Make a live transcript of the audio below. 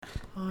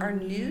Our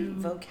new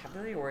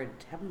vocabulary word,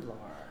 temblor.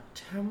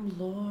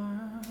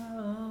 Temblor.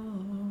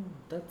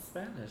 That's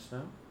Spanish,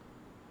 no?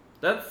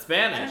 That's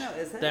Spanish. I don't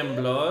know, is it?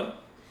 Temblor.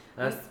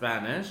 That's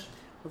Spanish.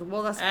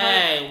 Well, that's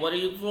Hey, what are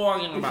you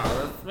talking about?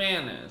 That's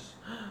Spanish.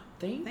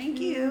 Thank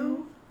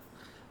you.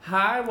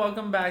 Hi,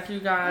 welcome back, you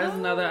guys. Oh.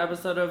 Another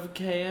episode of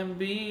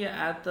KMB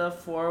at the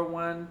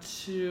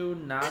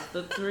 412, not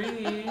the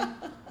 3.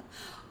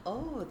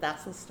 Oh,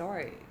 that's the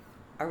story.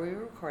 Are we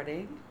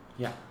recording?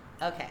 Yeah.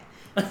 Okay.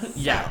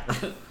 Yeah.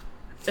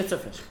 It's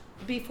official.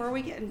 Before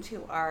we get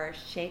into our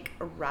shake,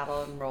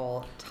 rattle, and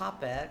roll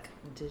topic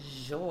du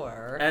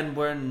jour. And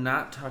we're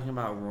not talking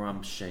about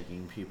rump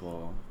shaking,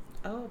 people.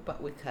 Oh,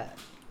 but we could.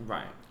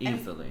 Right.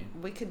 Easily.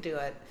 And we could do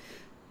it,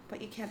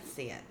 but you can't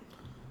see it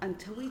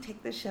until we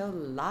take the show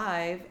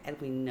live and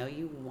we know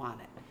you want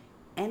it.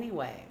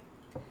 Anyway,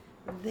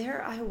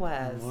 there I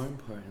was. More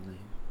importantly,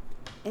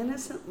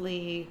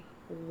 innocently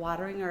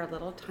watering our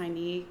little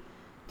teeny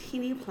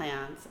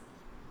plants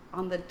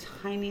on the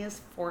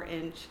tiniest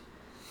 4-inch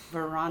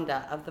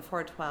veranda of the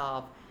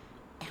 412,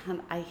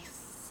 and I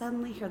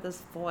suddenly hear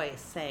this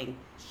voice saying,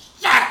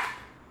 "Shut!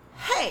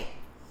 Hey!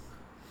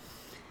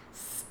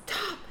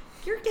 Stop!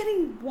 You're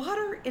getting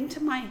water into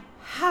my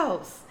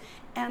house!"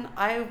 And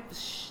I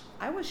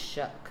was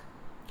shook.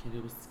 Katie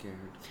was scared.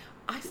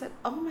 I said,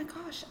 "Oh my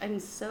gosh,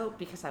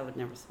 because I would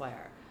never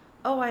swear.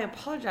 Oh, I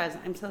apologize.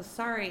 I'm so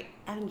sorry."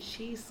 And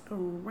she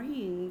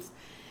screams,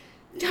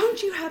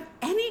 "Don't you have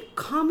any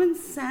common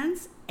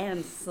sense?"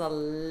 and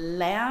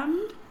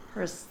slammed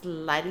her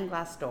sliding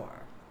glass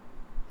door.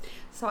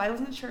 So I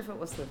wasn't sure if it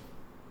was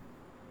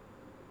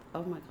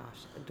oh my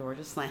gosh, the door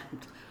just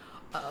slammed.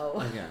 Uh-oh.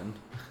 Again.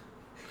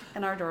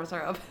 And our doors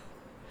are open.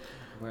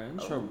 We're in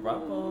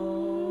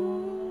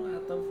trouble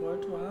at the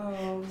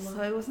 412.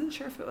 So I wasn't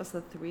sure if it was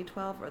the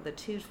 312 or the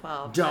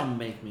 212. Don't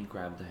make me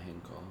grab the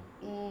hinkle.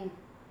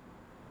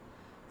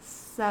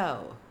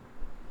 So,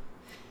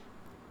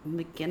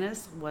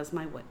 McGinnis was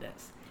my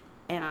witness.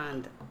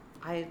 And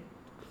I,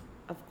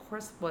 of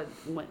course,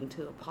 went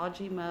into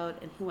apology mode.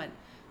 And he went,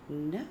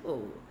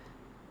 "No,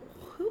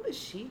 who is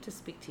she to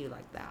speak to you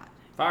like that?"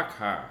 Fuck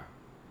her.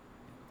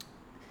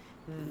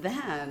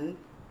 Then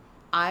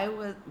I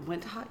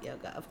went to hot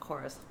yoga, of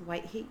course.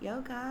 White Heat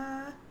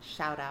Yoga,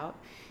 shout out.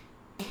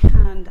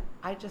 And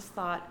I just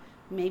thought,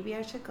 maybe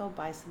I should go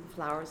buy some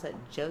flowers at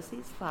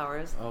Josie's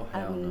Flowers. Oh,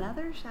 hell no.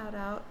 Another shout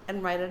out,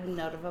 and write a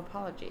note of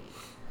apology.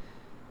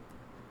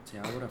 See,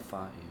 I would have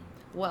fought you.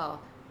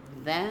 Well,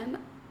 then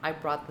I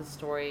brought the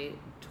story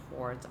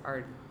towards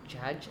our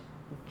judge,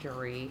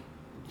 jury,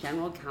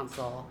 general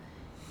counsel,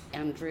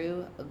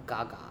 Andrew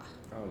Gaga.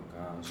 Oh,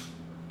 gosh.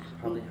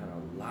 Probably had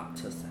a lot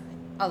to say.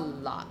 A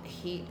lot.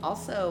 He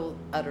also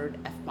uttered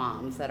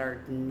F-bombs that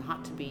are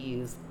not to be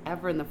used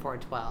ever in the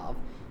 412.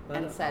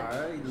 And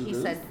he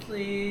said, "Do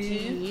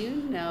you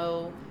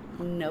know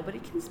nobody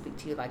can speak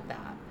to you like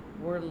that?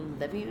 We're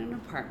living in an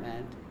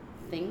apartment.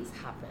 Things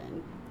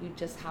happen. You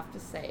just have to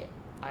say,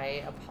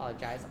 I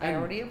apologize. I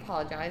already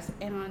apologized.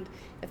 And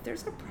if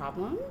there's a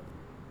problem..."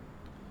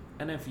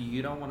 And if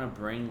you don't want to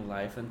bring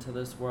life into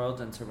this world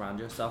and surround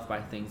yourself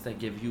by things that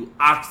give you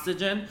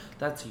oxygen,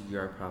 that's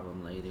your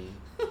problem, lady.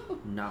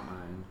 Not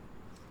mine.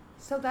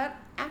 So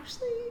that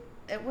actually,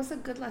 it was a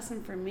good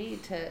lesson for me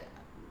to,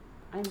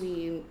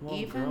 even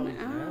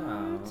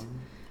out. Yeah.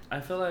 I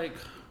feel like,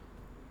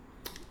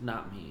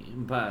 not me,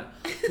 but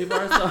people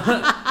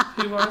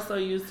are so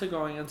used to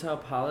going into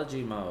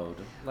apology mode.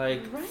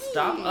 Like,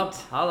 Stop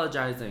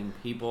apologizing,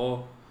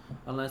 people.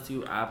 Unless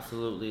you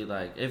absolutely,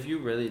 if you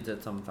really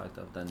did something fucked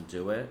up, then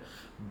do it.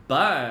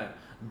 But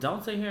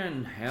don't sit here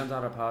and hand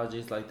out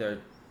apologies like they're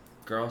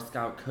Girl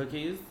Scout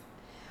cookies.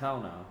 Hell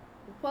no.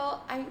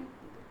 Well, I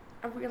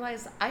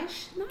realized I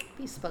should not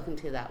be spoken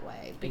to that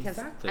way. Because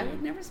I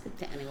would never speak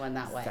to anyone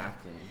that way.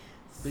 Exactly.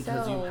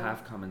 Because you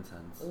have common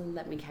sense.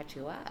 Let me catch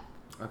you up.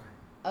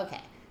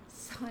 Okay.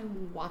 So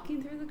I'm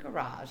walking through the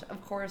garage.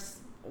 Of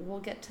course,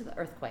 we'll get to the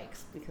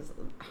earthquakes because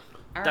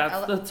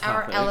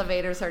our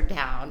elevators are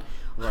down.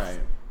 Right.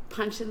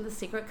 Punch in the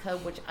secret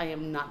code, which I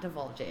am not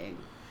divulging.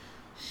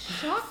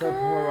 Shocker!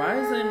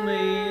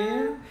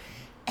 Surprisingly.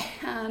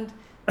 And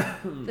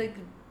the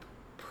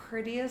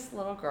prettiest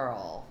little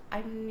girl,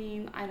 I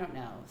don't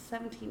know,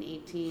 17,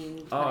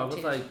 18, 22, Oh, I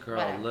was like,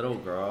 little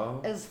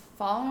girl. is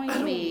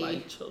following me. I don't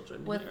like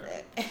children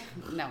here.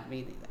 No,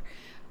 me neither.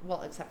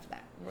 Well, except for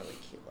that really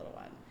cute little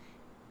one.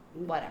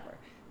 Whatever.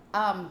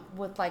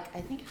 With I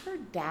think her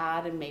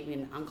dad and maybe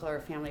an uncle or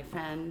a family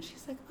friend.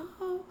 She's like,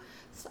 "Oh,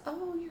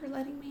 you're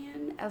letting me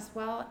in as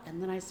well."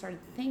 And then I started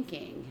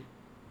thinking,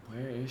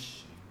 where is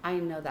she? I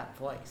know that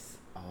voice.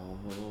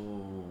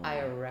 Oh.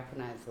 I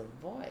recognize the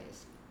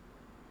voice.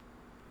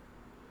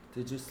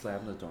 Did you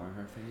slam the door in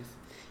her face?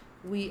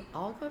 We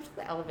all go to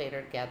the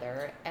elevator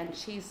together, and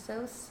she's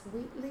so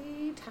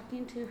sweetly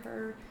talking to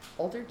her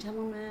older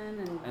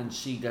gentleman, and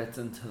she gets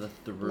into the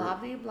blah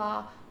blah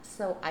blah.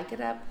 So I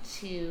get up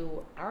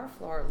to our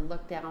floor,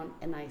 look down,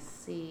 and I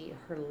see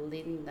her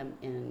leading them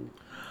in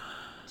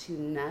to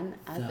none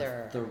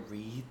other. The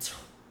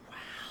 312.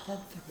 The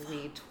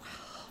 312.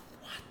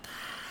 What the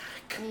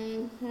heck?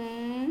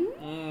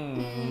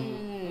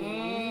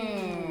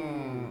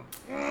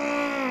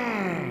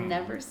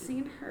 Never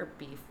seen her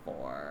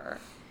before.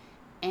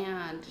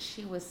 And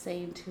she was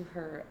saying to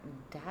her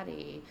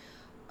daddy,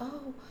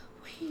 oh,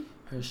 wait.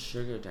 Her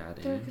sugar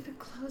daddy. They're going to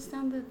close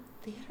down the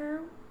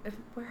theater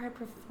where I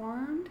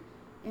performed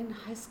in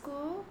high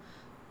school.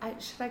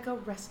 Should I go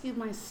rescue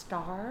my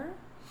star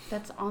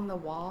that's on the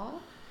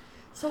wall?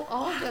 So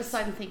all of this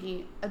I'm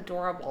thinking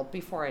adorable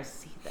before I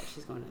see that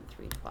she's going to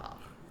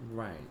 312.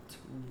 Right.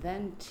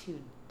 Then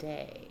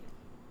today,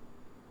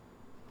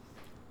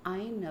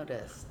 I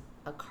noticed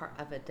a car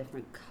of a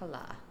different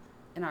color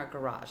in our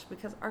garage,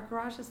 because our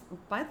garage is,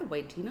 by the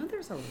way, do you know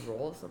there's a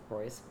Rolls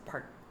Royce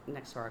parked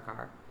next to our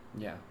car?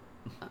 Yeah.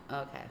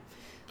 Okay.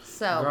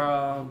 So,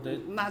 girl,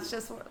 that's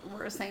just what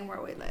we're saying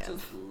where we live.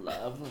 Just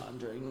love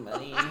laundering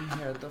money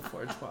here at the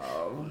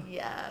 412.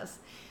 Yes.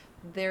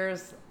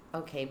 There's,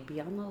 okay,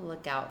 be on the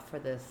lookout for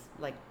this,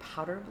 like,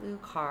 powder blue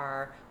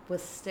car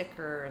with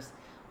stickers.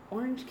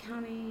 Orange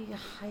County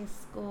High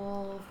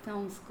School,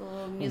 Film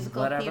School,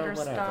 musical theater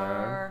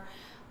star,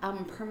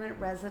 permanent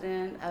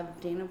resident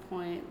of Dana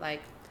Point,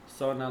 like.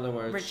 So in other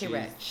words, Richie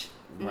Rich.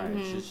 Right,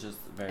 she's just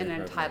very an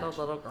privileged. entitled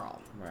little girl.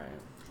 Right.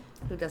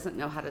 Who doesn't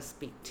know how to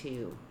speak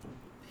to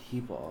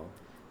people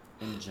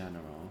in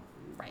general.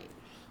 Right.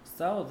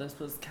 So this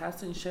was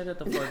Casting Shit at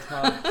the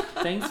 412.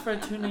 Thanks for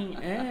tuning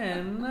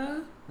in.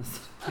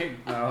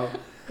 No.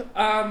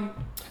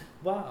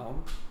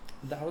 Well,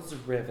 that was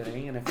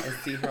riveting, and if I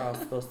see her, I'll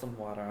spill some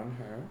water on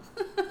her.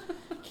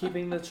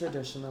 Keeping the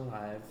tradition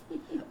alive.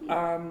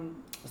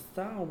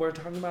 So we're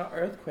talking about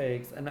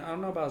earthquakes, and I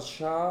don't know about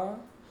Shaw,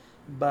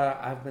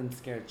 but I've been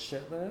scared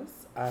shitless.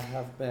 I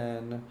have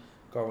been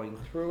going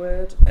through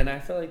it, and I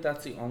feel like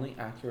that's the only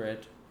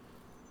accurate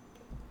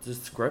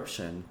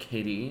description,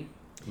 Katie.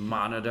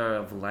 Monitor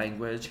of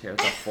language here at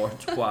the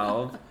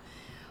 412.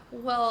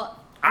 Well,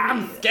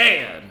 I'm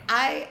scared.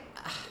 I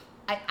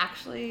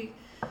actually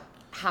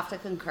have to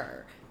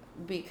concur,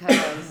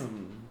 because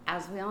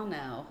as we all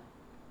know,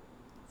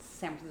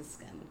 San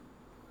Franciscan,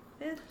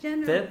 fifth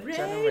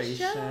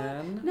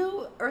generation.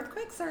 No,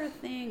 earthquakes are a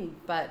thing,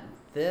 but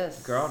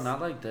this, girl,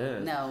 not like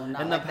this. No,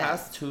 not in like the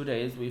past 2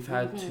 days, we've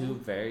had two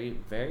very,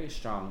 very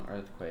strong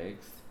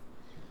earthquakes.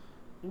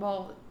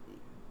 Well,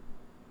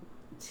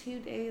 2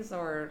 days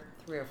or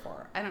 3 or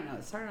 4. I don't know.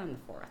 It started on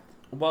the 4th.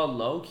 Well,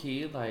 low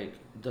key, like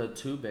the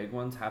two big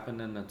ones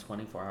happened in a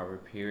 24-hour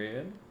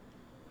period.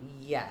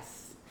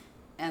 Yes,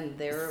 and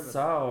they're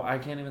so I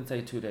can't even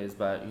say 2 days,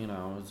 but you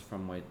know, it was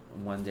from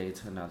one day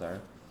to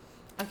another.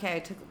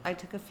 Okay, I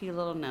took a few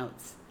little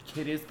notes.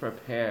 Kitty's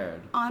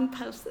prepared On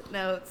Post-it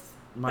notes.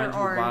 Mind They're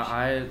you, orange. while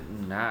I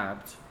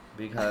napped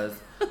because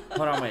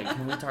hold on, wait,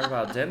 can we talk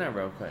about dinner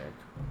real quick?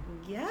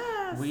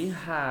 Yes. We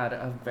had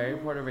a very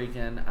Puerto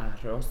Rican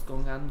arroz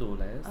con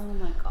gandules. Oh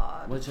my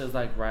god. Which is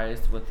like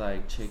rice with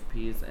like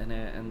chickpeas in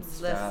it and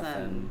stuff.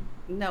 Listen.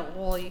 No,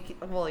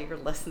 well, you're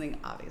listening,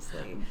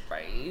 obviously.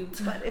 Right.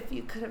 But if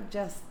you could have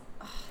just,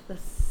 the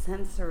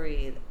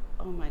sensory,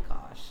 oh my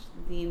gosh.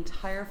 The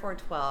entire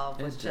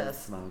 412 was it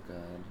just smelled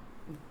good.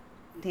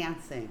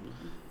 Dancing.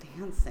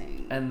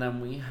 And then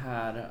we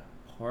had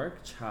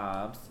pork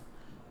chops.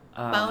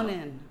 Bone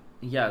in.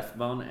 Yes,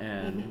 bone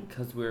in,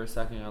 because we were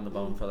sucking on the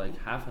bone for like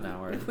half an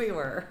hour. We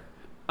were.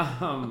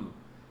 Well,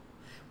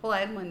 I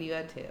had one, you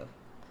had two.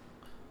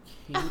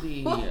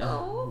 Katie,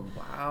 oh,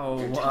 wow.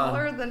 You're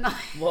taller than I.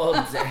 Well,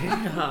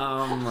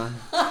 damn.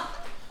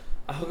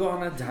 I'll go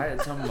on a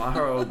diet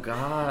tomorrow,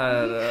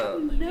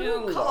 God.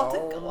 No call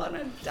to go on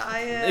a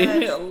diet. Leave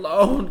me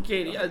alone,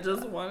 Katie. I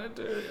just wanted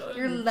to.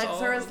 Your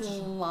legs are as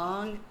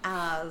long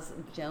as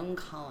Joan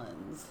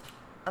Collins.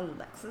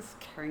 Alexis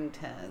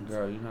Carrington.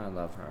 Girl, you know I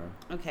love her.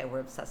 Okay, we're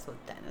obsessed with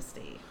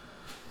Dynasty.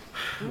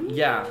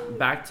 Yeah,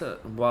 back to,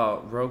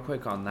 well, real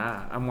quick on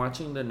that. I'm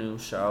watching the new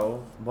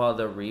show,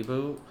 the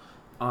reboot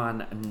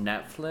on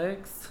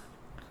Netflix.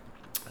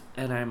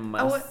 And I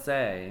must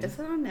say. Is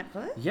it on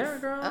Netflix? Yeah,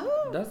 girl.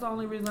 Oh. That's the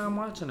only reason I'm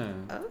watching it.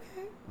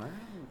 Okay.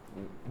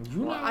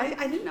 Wow.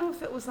 I didn't know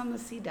if it was on the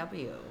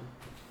CW.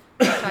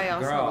 Which I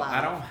also girl, love.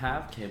 I don't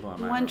have cable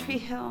on my One room. Tree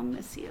Hill,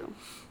 miss you.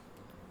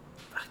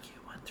 Fuck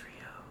you, One Tree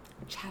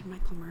Hill. Chad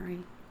Michael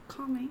Murray,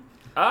 call me.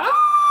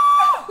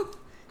 Ah!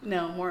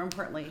 No, more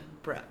importantly,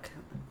 Brooke.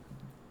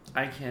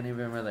 I can't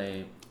even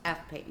relate.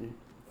 F. Payton,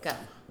 go.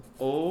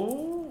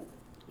 Oh.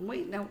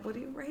 Wait, no, what are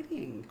you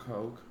writing?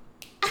 Coke.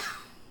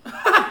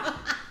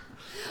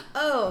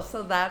 Oh,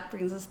 so that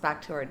brings us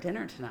back to our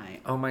dinner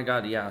tonight. Oh my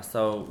God, yeah.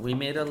 So we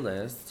made a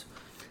list,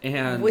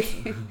 and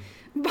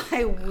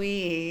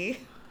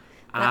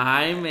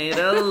I made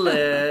a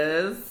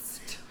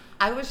list.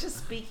 I was just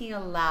speaking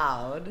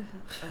aloud.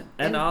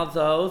 And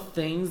although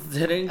things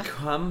didn't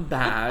come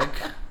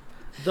back,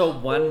 the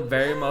one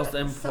very most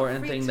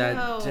important thing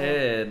that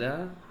did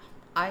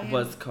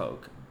was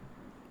Coke.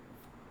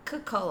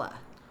 Coca-Cola.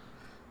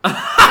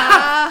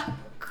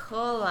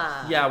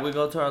 Cola. Yeah, we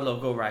go to our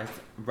local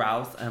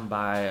Rouse and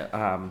buy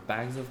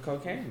bags of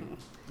cocaine.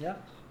 Yeah.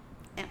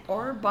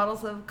 Or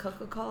bottles of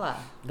Coca-Cola.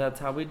 That's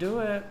how we do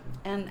it.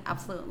 And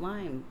Absolute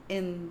Lime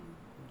in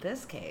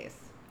this case.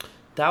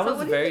 That So was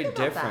what do you very think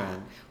about different.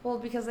 that? Well,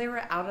 because they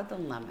were out of the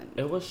lemon.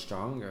 It was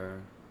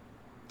stronger.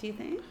 Do you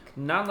think?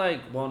 Not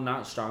like, well,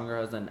 not stronger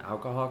as an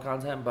alcohol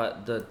content,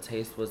 but the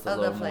taste was a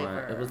little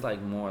more, it was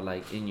like more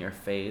like in your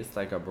face,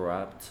 like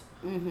abrupt.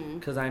 Mm-hmm.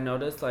 Because I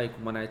noticed like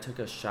when I took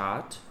a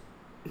shot,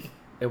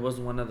 it was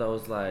one of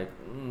those like,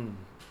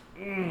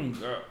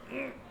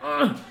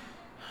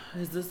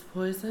 is this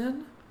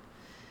poison?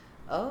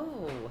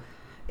 Oh,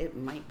 it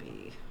might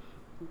be.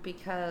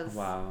 Because...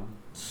 Wow.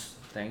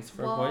 Thanks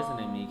for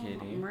poisoning me,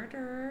 Katie.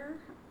 Murder.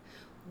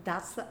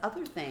 That's the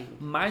other thing.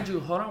 Mind you,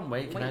 hold on,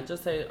 wait. Can I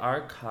just say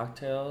our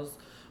cocktails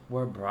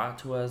were brought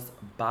to us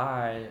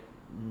by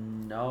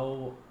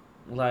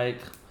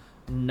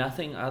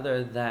nothing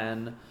other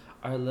than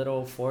our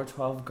little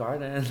 412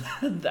 garden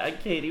that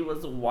Katie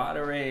was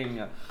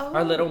watering. Oh.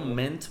 Our little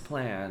mint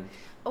plant.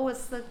 Oh,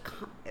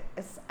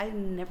 I've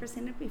never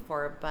seen it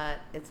before, but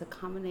it's a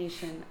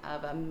combination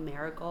of a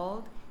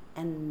marigold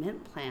and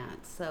mint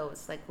plant. So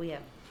it's like we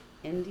have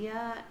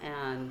India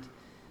and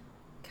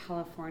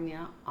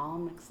California all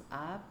mixed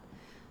up.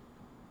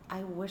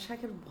 I wish I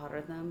could water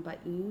them,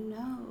 but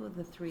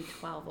the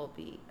 312 will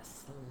be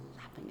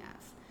slapping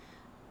us.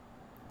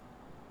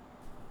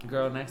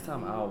 Girl, next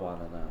time I'll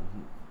water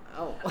them.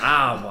 Oh.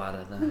 I'll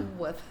water them.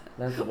 With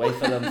Let's wait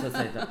for them to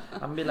say that.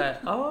 I'm be like,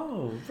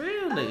 oh,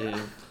 really?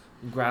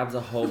 Grabs a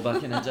whole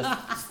bucket and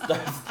just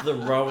starts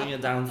throwing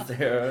it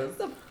downstairs.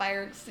 the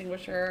fire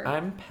extinguisher.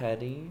 I'm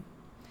petty.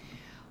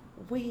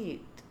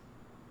 Wait.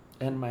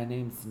 And my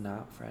name's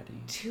not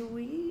Freddie.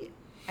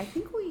 I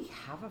think we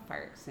have a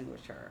fire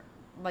extinguisher.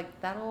 Like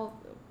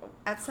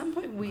at some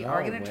point we Girl,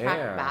 are going to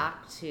track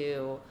back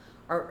to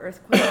our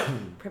earthquake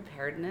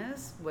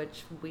preparedness,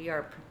 which we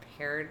are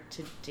prepared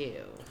to do.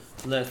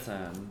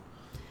 Listen,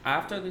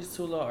 after these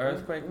two little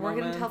earthquake moments...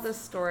 We're going to tell this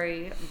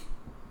story.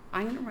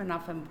 I'm going to run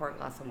off and pour a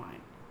glass of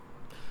wine.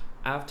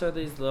 After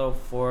these little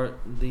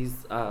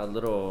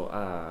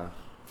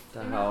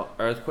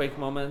earthquake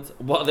moments...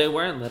 Well, they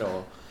weren't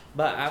little.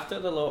 But after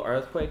the little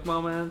earthquake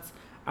moments,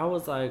 I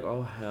was like,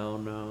 oh, hell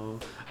no.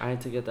 I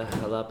had to get the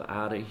hell up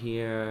out of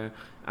here.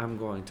 I'm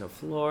going to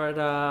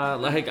Florida.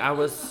 Like, I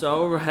was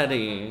so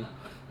ready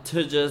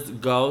to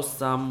just go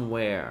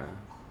somewhere.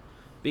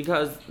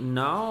 Because,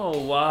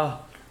 no.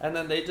 And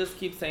then they just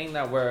keep saying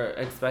that we're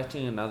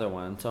expecting another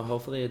one. So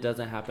hopefully it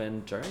doesn't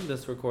happen during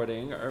this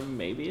recording. Or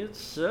maybe it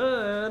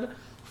should.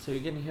 So you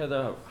can hear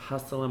the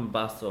hustle and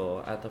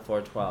bustle at the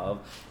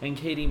 412. And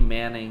Katie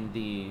manning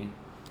the...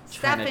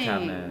 China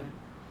cabinet.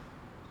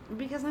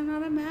 Because I'm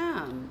not a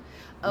man.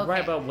 Okay.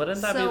 Right, but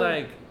wouldn't that be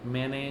like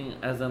manning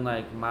as in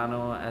like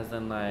mano as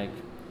in like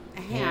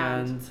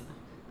hand?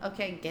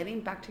 Okay,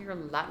 getting back to your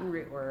Latin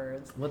root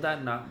words. Would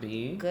that not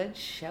be? Good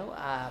show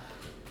up.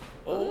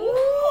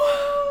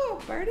 Oh,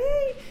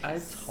 Birdie. I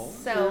told you.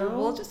 So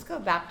we'll just go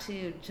back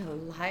to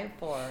July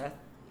 4th.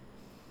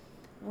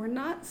 We're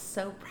not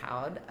so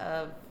proud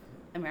of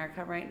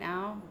America right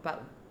now,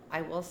 but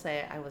I will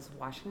say I was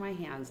washing my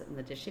hands in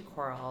the Dishy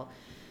Coral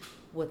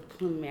with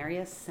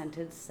Plumeria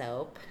scented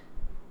soap,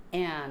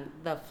 and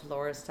the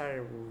floors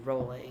started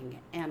rolling,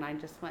 and I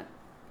just went,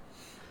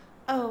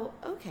 oh,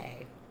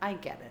 okay, I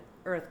get it.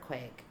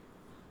 Earthquake.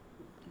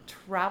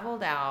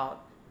 Traveled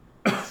out,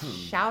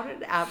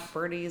 shouted at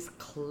Birdie's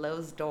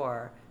closed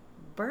door.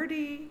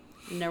 Birdie,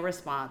 no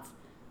response.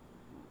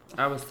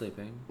 I was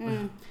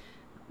sleeping.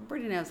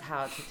 Birdie knows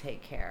how to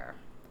take care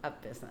of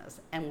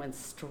business and went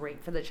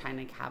straight for the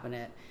china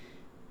cabinet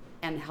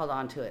and held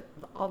on to it.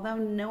 Although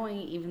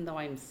even though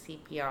I'm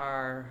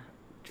CPR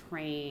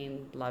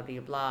trained, blah,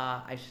 blah,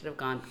 blah, I should have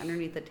gone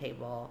underneath the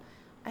table.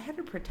 I had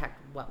to protect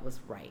what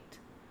was right.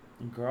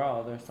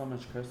 Girl, there's so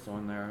much crystal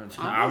in there.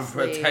 Honestly. I'm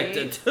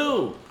protected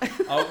too.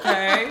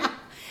 Okay?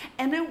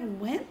 And it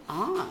went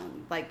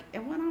on.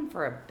 It went on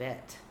for a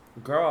bit.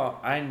 Girl,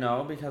 I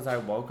know because I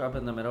woke up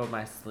in the middle of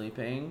my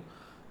sleeping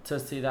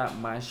to see that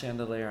my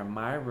chandelier in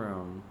my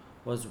room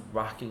was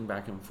rocking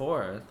back and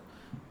forth.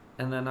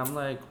 And then I'm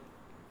like,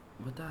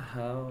 what the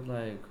hell?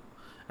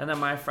 And then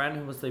my friend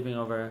who was sleeping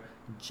over,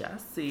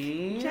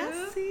 Jessie.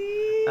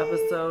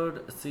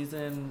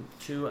 Season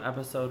 2,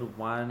 episode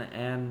 1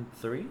 and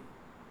 3?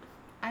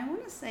 I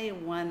want to say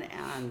 1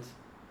 and...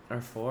 Or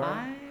 4?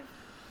 5?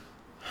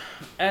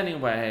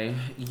 Anyway,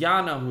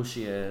 y'all know who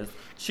she is.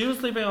 She was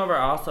sleeping over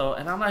also,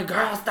 and I'm like,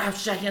 girl, stop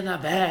shaking the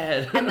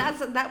bed. And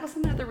that was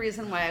another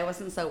reason why I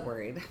wasn't so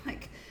worried.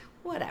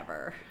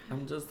 Whatever.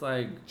 I'm just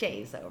like...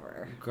 Jay's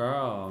over.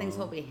 Girl. Things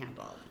will be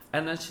handled.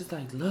 And then she's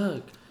like,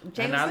 look.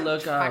 Jay and was I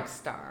look track up.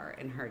 star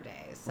in her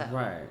day. So.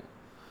 Right.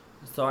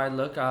 So I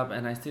look up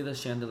and I see the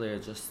chandelier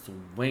just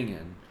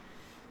swinging.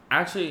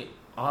 Actually,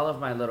 all of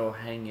my little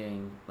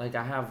hanging, I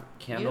have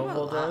candle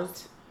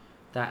holders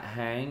that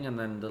hang, and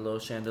then the little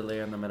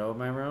chandelier in the middle of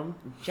my room.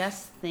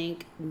 Just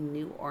think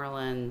New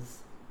Orleans,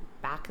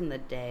 back in the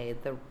day,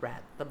 the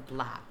red, the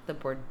black, the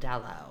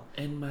bordello.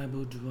 In my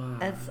boudoir.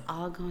 It's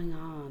all going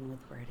on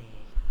with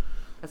Birdie.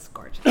 It's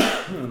gorgeous.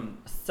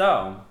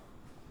 So,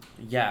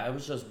 yeah, it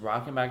was just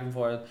rocking back and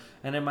forth.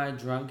 And in my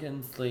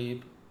drunken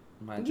sleep,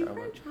 my You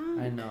weren't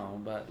drunk. I know,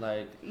 but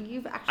like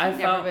You've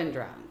actually never been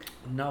drunk.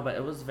 No, but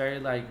it was very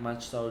like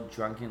much so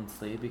drunken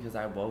sleep because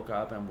I woke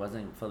up and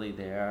wasn't fully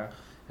there,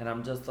 and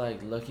I'm just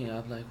like looking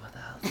up like what the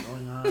hell's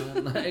going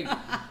on? Like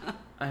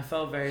I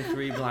felt very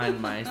Three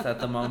Blind Mice at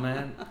the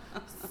moment.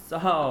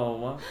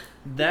 So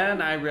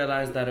then I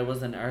realized that it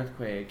was an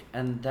earthquake,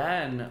 and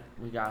then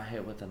we got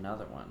hit with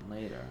another one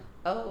later.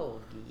 Oh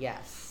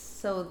yes,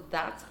 so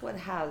that's what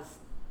has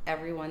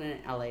everyone in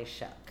LA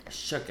shook.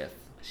 Shook.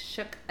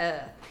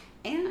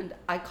 And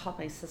I called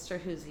my sister,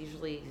 who's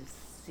usually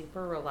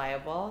super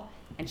reliable,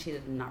 and she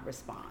did not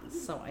respond.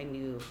 So I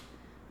knew,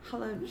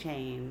 hello,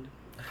 Jane.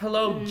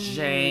 Hello,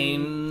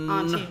 Jane.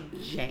 Auntie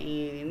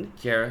Jane.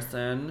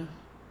 Garrison.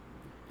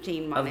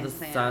 Jane Monasan. Of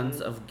the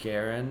Sons of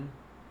Garin.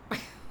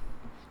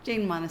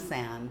 Jane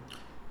Monasan.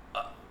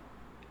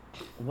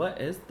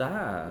 What is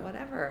that?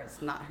 Whatever.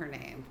 It's not her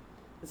name.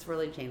 It's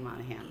really Jane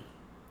Monahan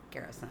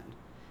Garrison.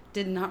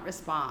 Did not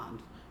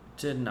respond.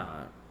 Did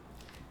not.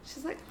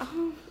 She's like,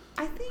 oh,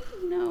 I think,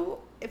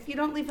 if you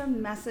don't leave a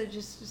message,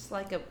 it's just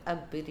like a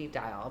booty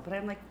dial. But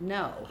I'm like,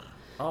 no.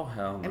 Oh,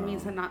 hell no. It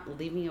means I'm not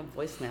leaving a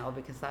voicemail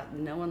because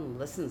no one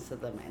listens to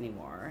them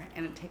anymore.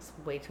 And it takes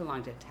way too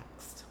long to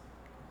text.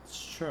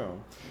 It's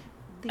true.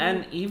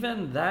 And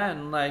even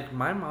then, like,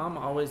 my mom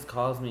always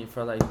calls me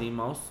for, like, the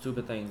most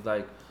stupid things.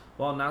 Like,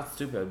 well, not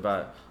stupid,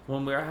 but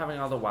when we were having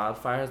all the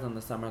wildfires in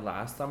the summer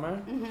last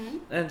summer,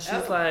 and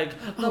she's like,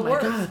 oh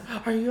my God,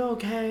 are you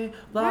okay?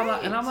 Blah, blah.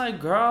 And I'm like,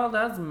 girl,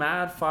 that's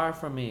mad far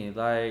from me.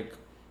 Like,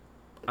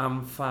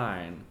 I'm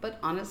fine. But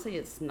honestly,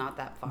 it's not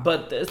that far.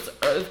 But this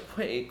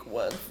earthquake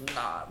was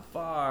not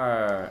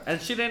far.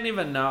 And she didn't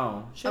even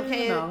know.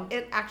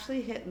 It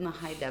actually hit in the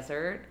high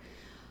desert,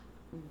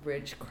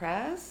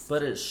 Ridgecrest.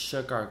 But it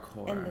shook our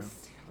core. And the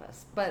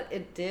Sierras. But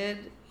it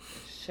did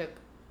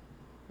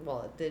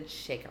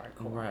shake our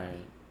core.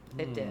 Right.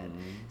 It did.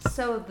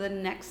 So the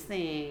next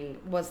thing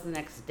was the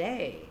next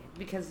day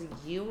because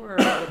you were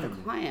with a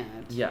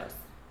client. Yes.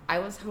 I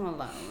was home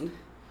alone.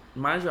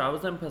 Mind you, I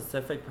was in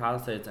Pacific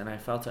Palisades and I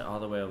felt it all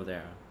the way over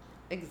there.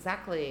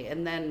 Exactly.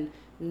 And then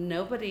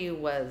nobody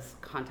was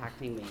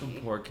contacting me.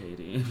 Poor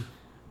Katie.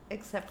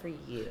 Except for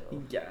you.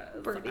 Yes.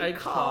 Birdie I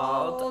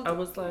called. I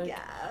was like,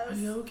 yes. Are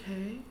you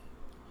okay?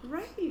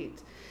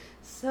 Right.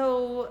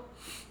 So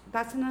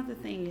that's another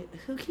thing.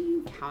 Who can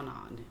you count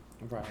on?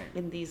 Right.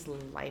 In these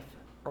life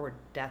or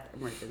death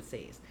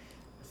emergencies?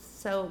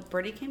 So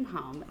Birdie came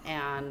home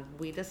and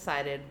we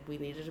decided we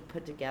needed to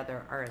put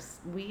together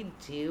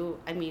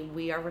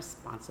we are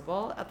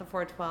responsible at the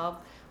 412.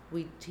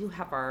 We do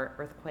have our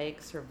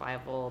earthquake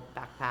survival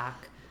backpack.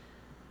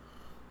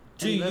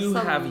 Do you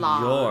have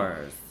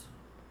yours?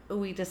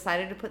 We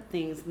decided to put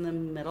things in the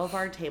middle of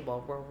our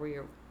table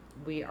where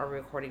we are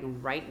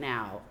recording right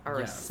now,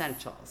 our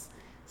essentials.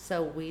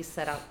 So we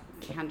set out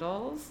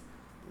candles,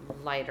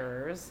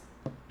 lighters,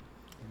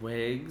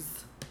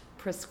 wigs,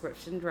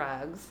 prescription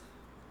drugs.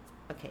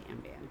 Okay,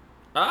 Ambien.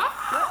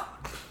 Ah!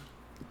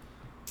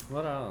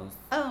 What else?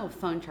 Oh,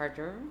 phone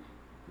charger.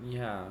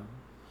 Yeah.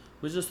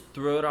 We just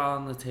threw it all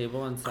on the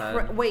table and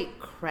said...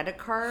 credit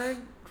card,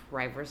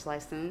 driver's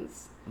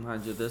license.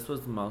 Mind you, this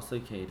was mostly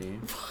Katie.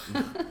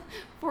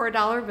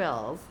 $4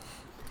 bills.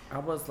 I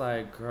was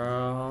like,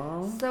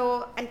 girl.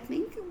 So I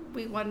think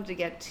we wanted to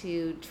get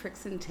to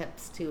tricks and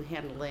tips to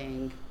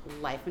handling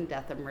life and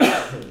death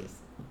emergencies.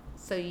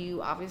 So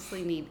you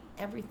obviously need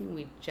everything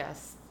we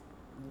just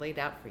laid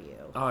out for you.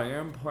 All your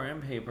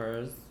important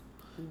papers.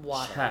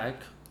 Water. Check.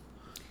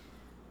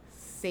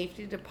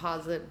 Safety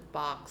deposit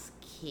box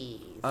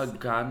keys. A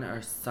gun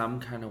or some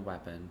kind of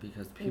weapon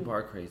because people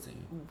are crazy.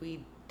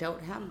 We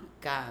don't have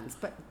guns,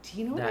 but do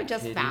you know what that I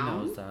just Katie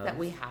found that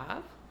we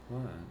have?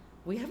 What?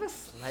 We have a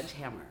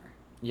sledgehammer.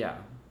 Yeah.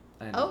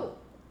 I know.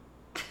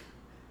 Oh.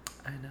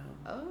 I know.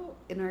 Oh,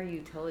 in our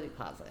utility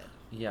closet.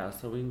 Yeah,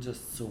 so we can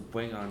just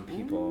swing on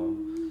people.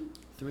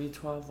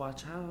 312,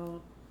 watch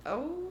out.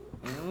 Oh.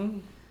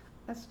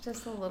 That's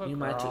just a little you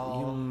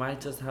girl. You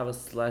might just have a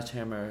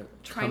sledgehammer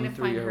trying to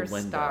through find your her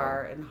window.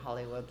 star in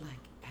Hollywood like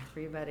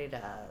everybody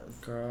does.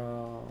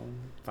 Girl,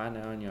 find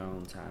out on your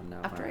own time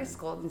now. After I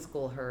scold and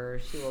school her,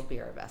 she will be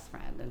our best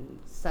friend, and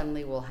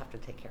suddenly we'll have to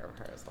take care of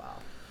her as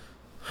well.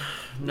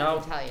 No,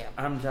 tell you.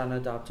 I'm done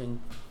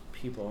adopting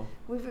people.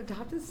 We've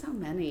adopted so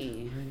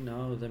many. I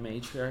know, the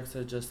matriarchs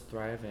are just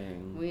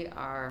thriving. We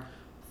are.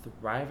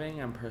 Thriving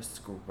and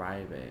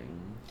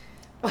prescribing.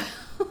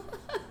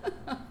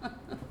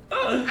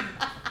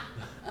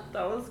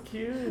 That was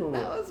cute.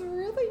 That was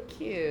really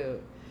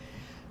cute.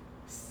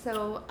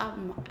 So,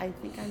 I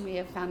think I may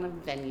have found a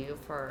venue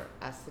for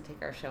us to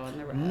take our show on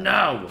the road.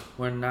 No!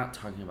 We're not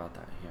talking about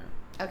that here.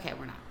 Okay,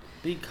 we're not.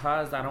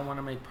 Because I don't want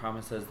to make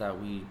promises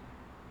that we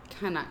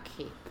cannot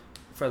keep.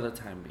 For the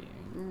time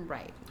being.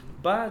 Right.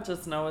 But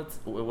just know it's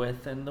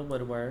within the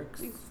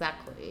woodworks.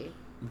 Exactly.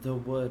 The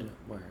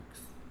woodworks.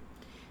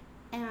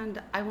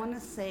 And I want to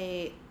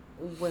say,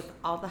 with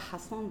all the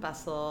hustle and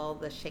bustle,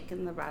 the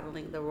shaking, the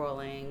rattling, the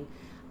rolling,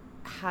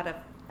 had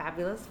a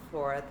fabulous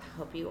 4th.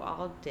 Hope you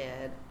all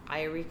did.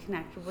 I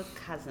reconnected with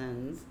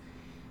cousins.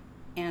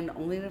 And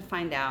only to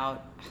find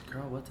out,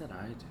 Girl, what did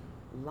I do?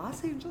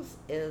 Los Angeles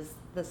is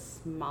the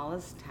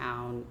smallest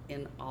town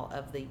in all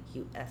of the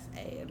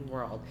USA and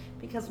world,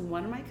 because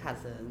one of my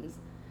cousins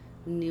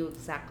knew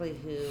exactly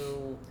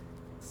who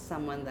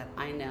someone that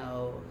I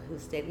know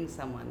who's dating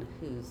someone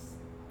whose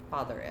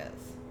father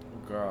is.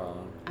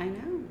 Girl. I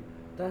know.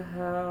 The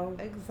hell?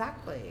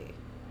 Exactly.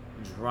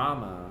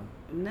 Drama.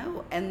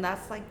 No, and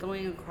that's like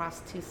going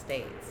across 2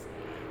 states.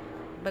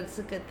 But it's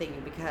a good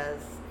thing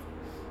because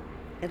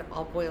it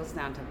all boils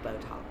down to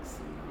Botox.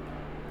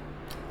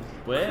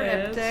 Which?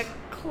 Cryptic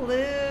clue.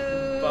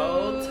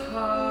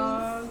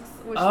 Botox.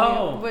 Which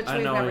I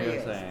we've know never what you're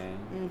used. saying.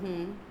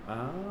 Mm-hmm.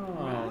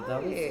 Oh,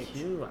 that was Right.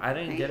 cute. I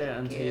didn't get it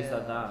until you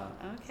said that.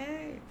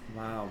 Okay.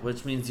 Wow,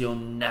 which means you'll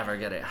never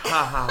get it.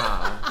 Ha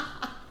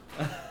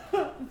ha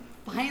ha.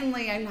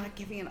 Finally, I'm not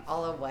giving it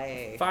all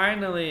away.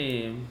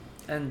 Finally.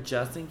 And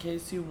just in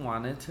case you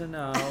wanted to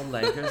know,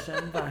 Lakers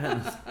and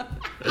Vines.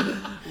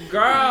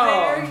 Girl!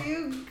 There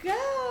you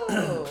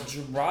go.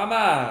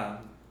 Drama.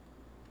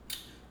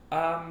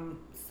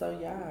 So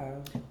yeah.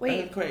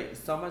 Wait. Earthquake.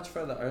 So much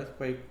for the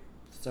earthquake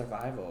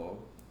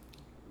survival.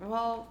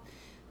 Well,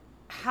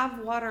 have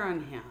water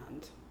on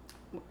hand.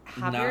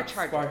 Have Not your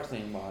chargers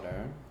sparkling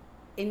water.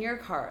 in your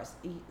cars.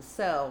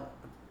 So,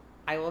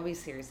 I will be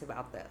serious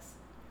about this.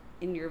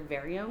 In your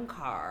very own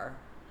car,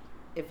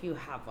 if you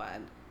have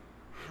one,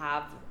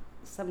 have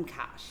some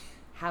cash.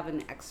 Have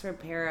an extra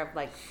pair of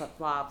like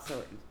flip-flops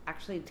or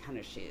actually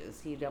tennis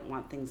shoes. You don't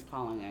want things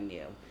falling on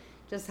you.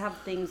 Just have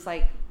things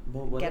like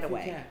Well, what if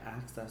getaway. you can't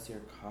access your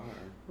car?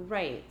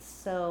 Right.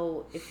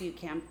 So if you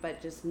can't,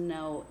 but just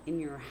know in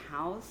your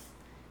house,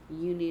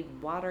 you need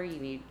water, you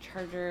need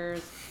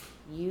chargers,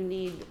 you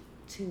need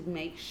to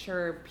make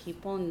sure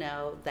people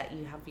know that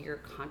you have your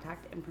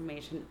contact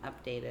information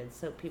updated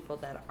so people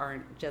that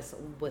aren't just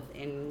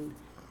within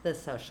the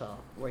social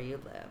where you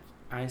live,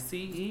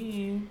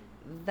 ICE.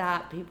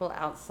 that people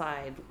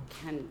outside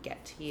can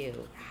get to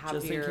you. Have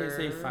Just in case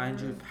they find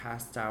you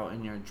passed out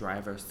in your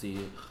driver's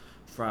seat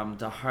from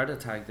the heart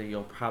attack that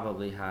you'll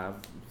probably have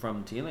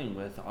from dealing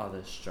with all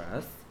this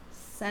stress.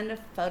 Send a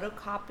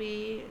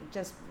photocopy,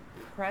 just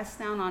press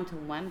down onto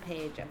one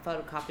page a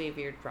photocopy of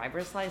your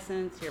driver's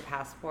license, your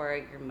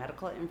passport, your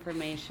medical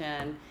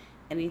information,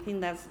 anything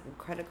that's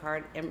credit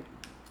card,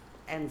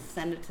 and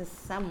send it to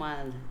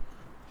someone,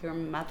 your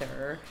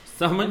mother.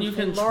 Someone in you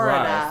can Florida.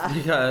 trust,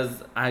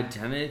 because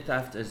identity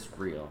theft is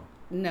real.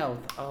 No,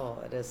 oh,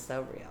 it is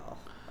so real.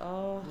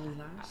 Oh,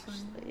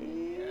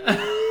 Lashley.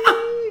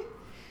 Ashley.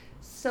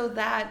 So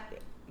that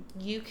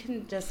you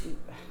can just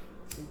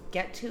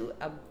get to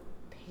a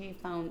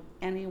payphone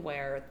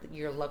anywhere,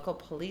 your local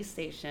police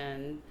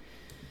station.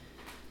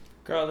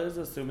 Girl, this is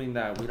assuming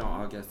that we don't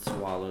all get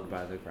swallowed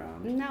by the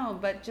ground. No,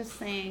 but just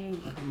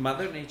saying,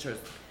 Mother Nature's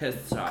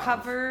pissed off.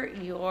 cover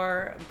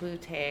your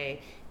bootay.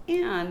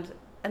 And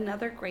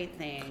another great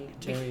thing,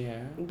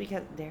 Derriere.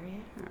 because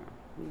derriere,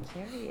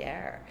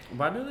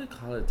 Why do they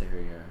call it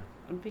derriere?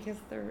 because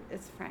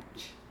it's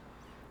French.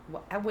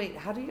 Wait,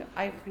 how do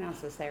I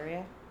pronounce this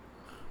area?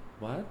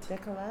 What?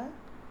 Décolleté?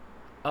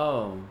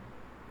 Oh.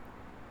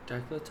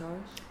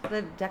 Décolletage?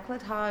 The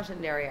décolletage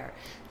and derriere.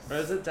 Or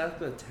is it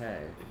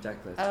décolleté?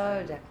 Décolleté.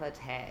 Oh,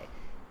 décolleté.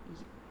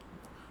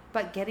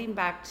 But getting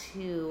back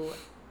to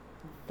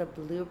the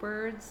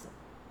Bluebirds,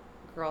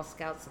 Girl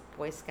Scouts,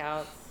 Boy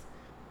Scouts,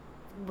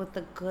 with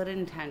the good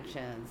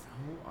intentions.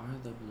 Who are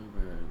the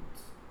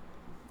Bluebirds?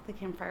 The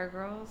Campfire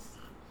Girls?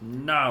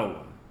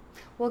 No!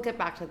 We'll get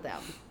back to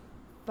them.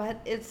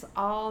 But it's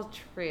all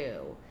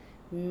true.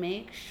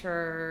 Make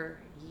sure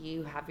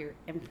you have your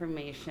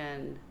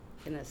information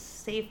in a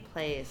safe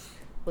place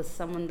with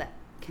someone that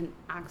can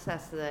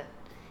access it,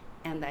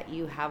 and that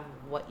you have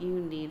what you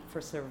need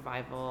for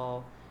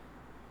survival,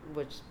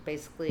 which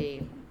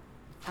basically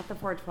at the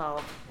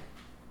 412,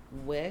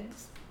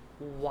 wigs,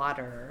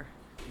 water,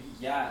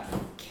 Yes.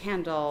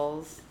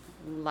 candles,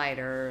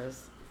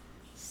 lighters,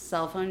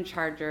 cell phone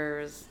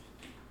chargers,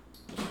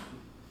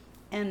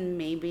 and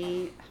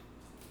maybe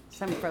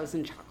some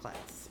frozen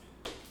chocolates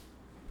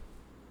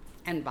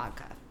and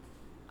vodka,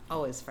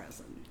 always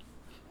frozen.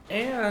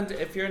 And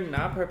if you're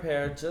not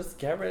prepared, just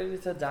get ready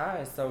to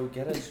die. So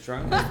get as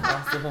drunk as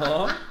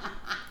possible.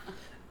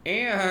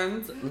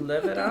 And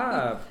live it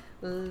up.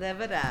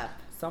 Live it up.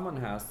 Someone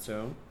has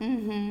to.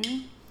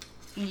 Mm-hmm.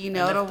 You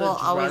know, And it if the will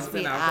always drugs be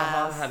and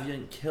alcohol us.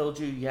 haven't killed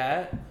you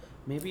yet,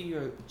 maybe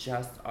you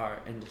just are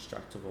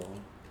indestructible.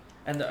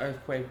 And the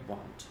earthquake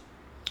won't.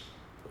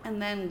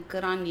 And then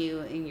good on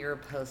you in your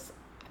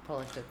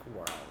post-apocalyptic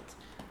world.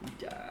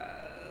 Yes.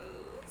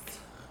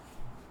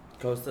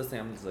 Goes to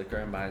Sam's Liquor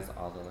and buys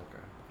all the liquor.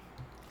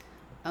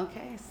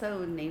 Okay,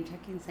 so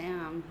name-checking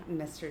Sam,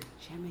 Mr.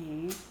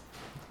 Jimmy.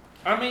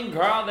 I mean,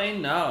 girl, they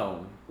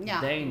know.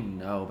 Yeah. They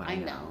know by I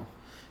now. know.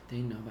 They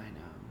know by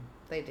now.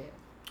 They do.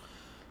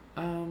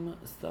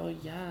 So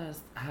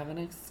yes, have an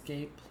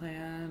escape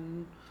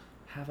plan.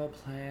 Have a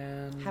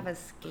plan. Have a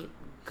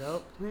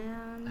scapegoat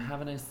plan.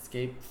 Have an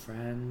escape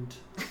friend.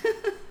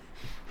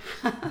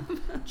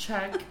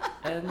 Check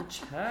and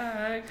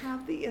check.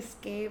 Have the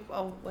escape.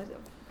 Oh, what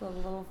the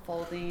little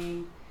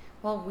folding.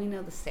 Well, we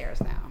know the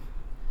stairs now.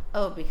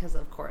 Oh, because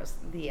of course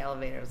the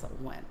elevators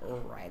went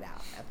right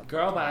out at the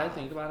Girl, but I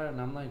think about it and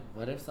I'm like,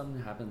 what if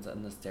something happens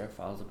and the stair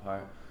falls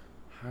apart?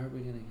 How are we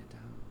gonna get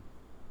down?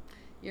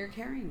 You're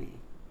carrying me.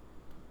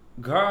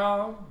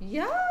 Girl.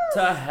 Yes.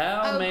 To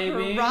hell,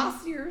 maybe.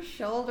 Across your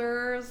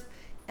shoulders,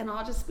 and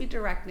I'll just be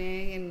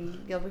directing,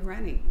 and you'll be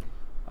running.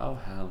 Oh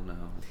hell no.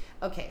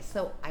 Okay,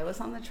 so I was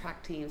on the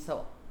track team,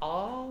 so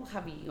I'll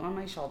have you on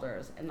my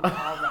shoulders, and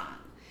I'll run.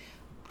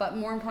 But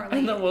more importantly,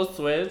 And then we'll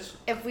switch.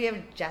 if we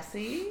have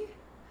Jessie,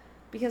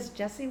 because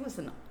Jessie was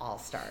an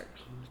all-star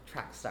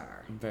track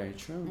star. Very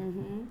true.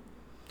 Mm-hmm.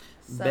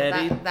 So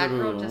Very that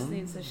girl true. just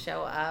needs to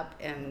show up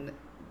and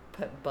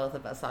put both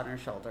of us on her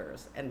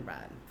shoulders and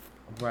run.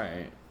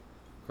 Right.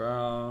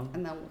 Girl.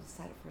 And then we'll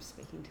decide if we're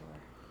speaking to her.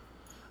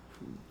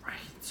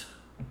 Right.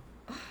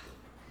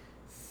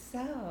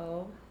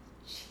 So,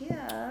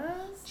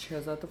 cheers.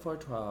 Cheers at the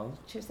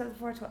 412. Cheers at the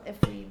 412.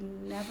 If we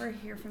never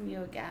hear from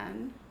you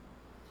again,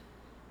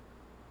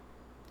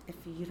 if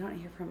you don't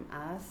hear from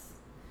us,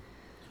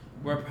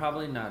 We're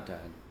probably not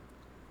dead.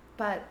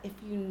 but if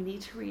you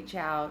need to reach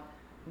out,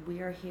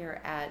 we are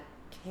here at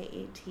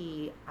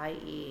KATIE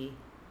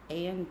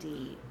AND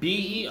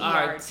BERTIEATHETWELVE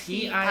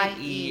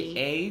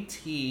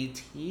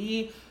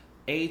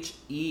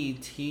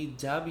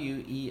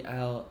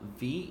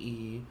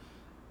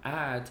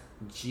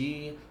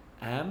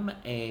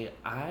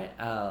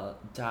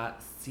at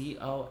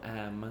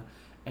gmail.com.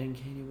 And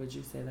Katie, would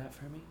you say that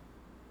for me?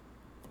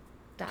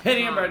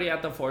 Katie and Birdie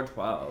at the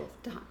 412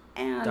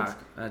 and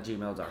at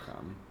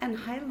gmail.com. and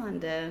hi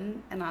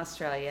London and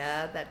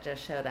Australia that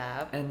just showed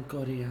up. And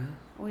Korea.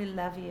 We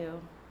love you.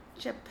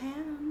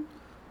 Japan.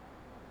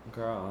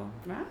 Girl,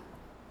 Right?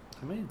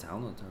 how many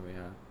downloads are we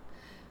at?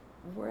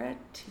 We're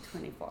at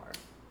 224.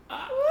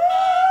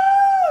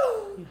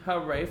 Woo!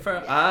 Hooray for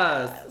us.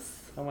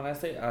 Yes. And when I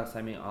say us,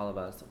 I mean all of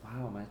us.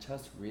 Wow, my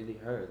chest really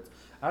hurts.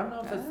 I don't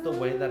know if it's the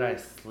way that I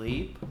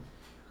sleep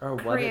or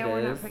what Korea, we're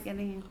it not is,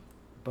 forgetting you.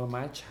 but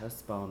my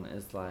chest bone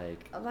is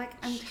like Like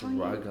I'm telling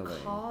you,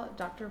 struggling. call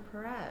Dr.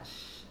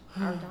 Paresh,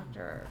 our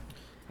doctor.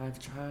 I've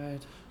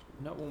tried.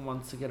 No one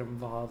wants to get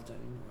involved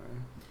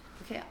anymore.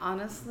 Okay,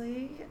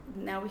 honestly,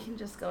 now we can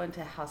just go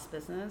into house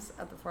business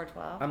at the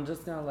 412. I'm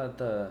just gonna let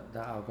the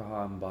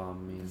alcohol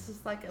embalm me This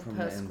is like a from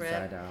the inside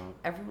postscript. out.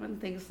 Everyone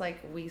thinks like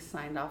we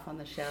signed off on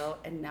the show,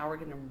 and now we're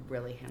gonna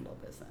really handle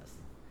business.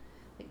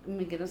 Like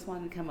McGinnis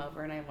wanted to come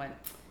over, and I went,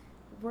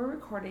 "We're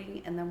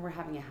recording, and then we're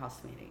having a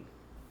house meeting."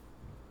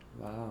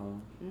 Wow.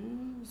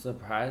 Mm.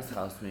 Surprise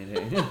house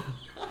meeting.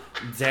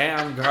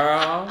 Damn,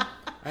 girl.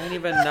 I didn't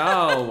even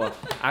know.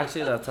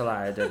 Actually, that's a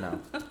lie. I did know.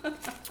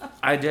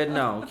 I did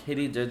know.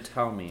 Katie did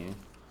tell me.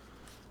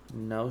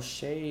 No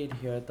shade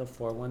here at the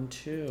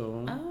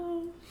 412.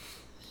 Oh.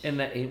 In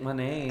the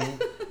 818.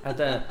 At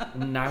the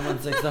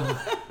 9160.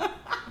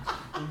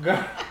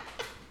 Girl.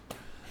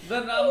 The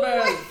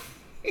numbers.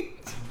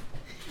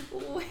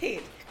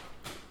 Wait.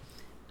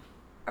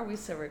 Are we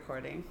still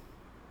recording?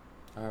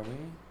 Are we?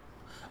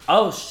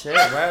 Oh, shit.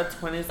 We're at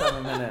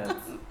 27 minutes.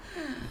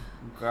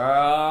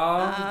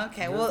 Girl.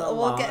 Okay, this is a we'll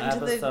long get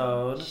into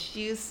episode. the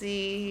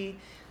juicy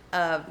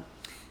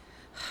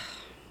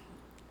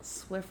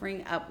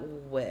Swiffering up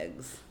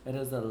wigs. It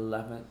is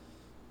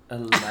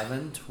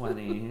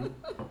 11:20,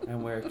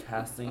 and we're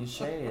casting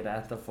shade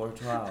at the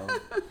 412.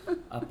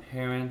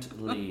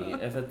 Apparently.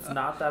 If it's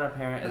not that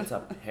apparent, it's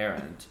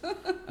apparent.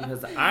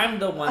 Because I'm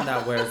the one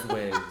that wears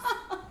wigs.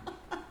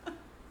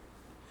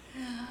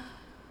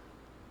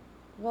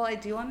 Well, I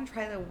do want to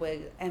try the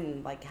wig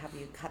and like have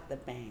you cut the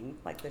bang,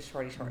 like the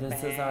short bang.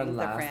 This is our the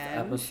last fringe.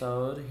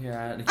 episode here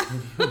at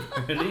Kitty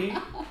Birdie.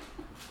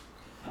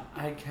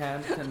 I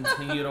can't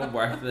continue to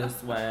work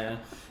this way.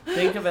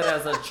 Think of it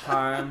as a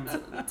Charmed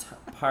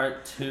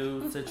part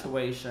 2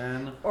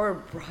 situation.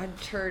 Or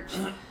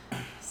Broadchurch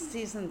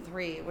season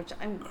 3, which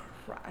I'm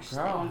crushed. They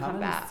Girl, won't how come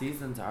many back.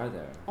 seasons are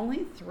there?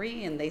 Only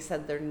 3, and they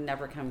said they're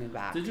never coming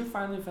back. Did you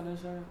finally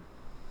finish it?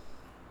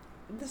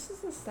 This is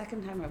the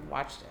second time I've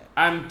watched it.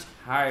 I'm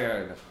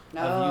tired of you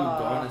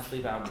going to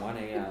sleep at 1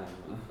 a.m.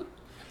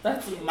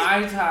 That's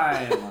my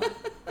time.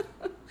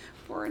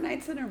 4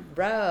 nights in a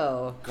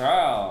row.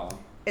 Girl.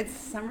 It's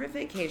summer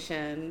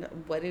vacation.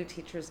 What do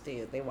teachers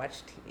do? They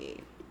watch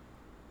TV.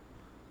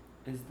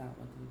 Is that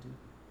what they do?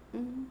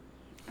 Mm-hmm.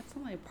 That's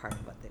only part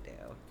of what they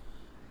do.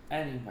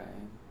 Anyway,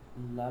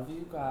 love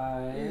you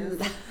guys.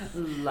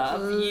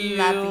 Love you.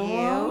 Love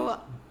you.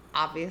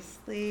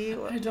 Obviously.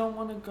 I don't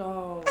want to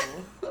go.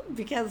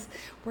 Because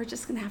we're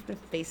just going to have to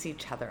face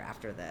each other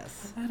after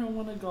this. I don't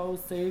want to go.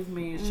 Save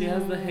me. She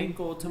has the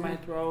hinkle to my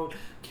throat.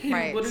 Katie,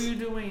 Right. what are you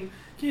doing?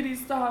 Katie,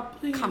 stop,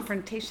 please.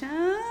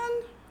 Confrontation.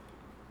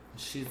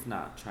 She's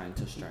not trying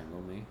to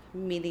strangle me.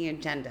 Meeting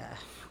agenda.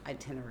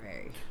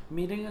 Itinerary.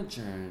 Meeting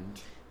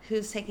adjourned.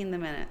 Who's taking the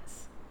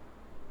minutes?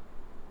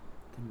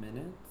 The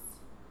minutes?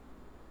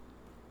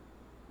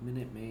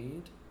 Minute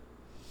Maid?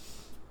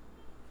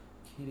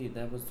 Katie,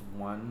 that was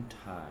one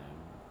time.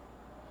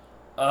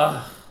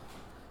 Ugh.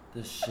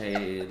 The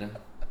shade.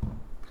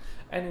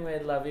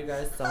 Anyway, love you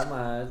guys so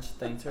much.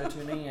 Thanks for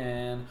tuning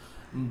in.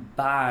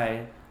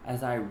 Bye.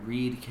 As I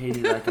read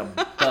Katie like a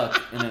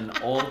book in an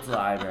old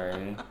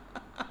library.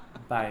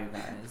 Bye, you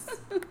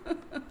guys.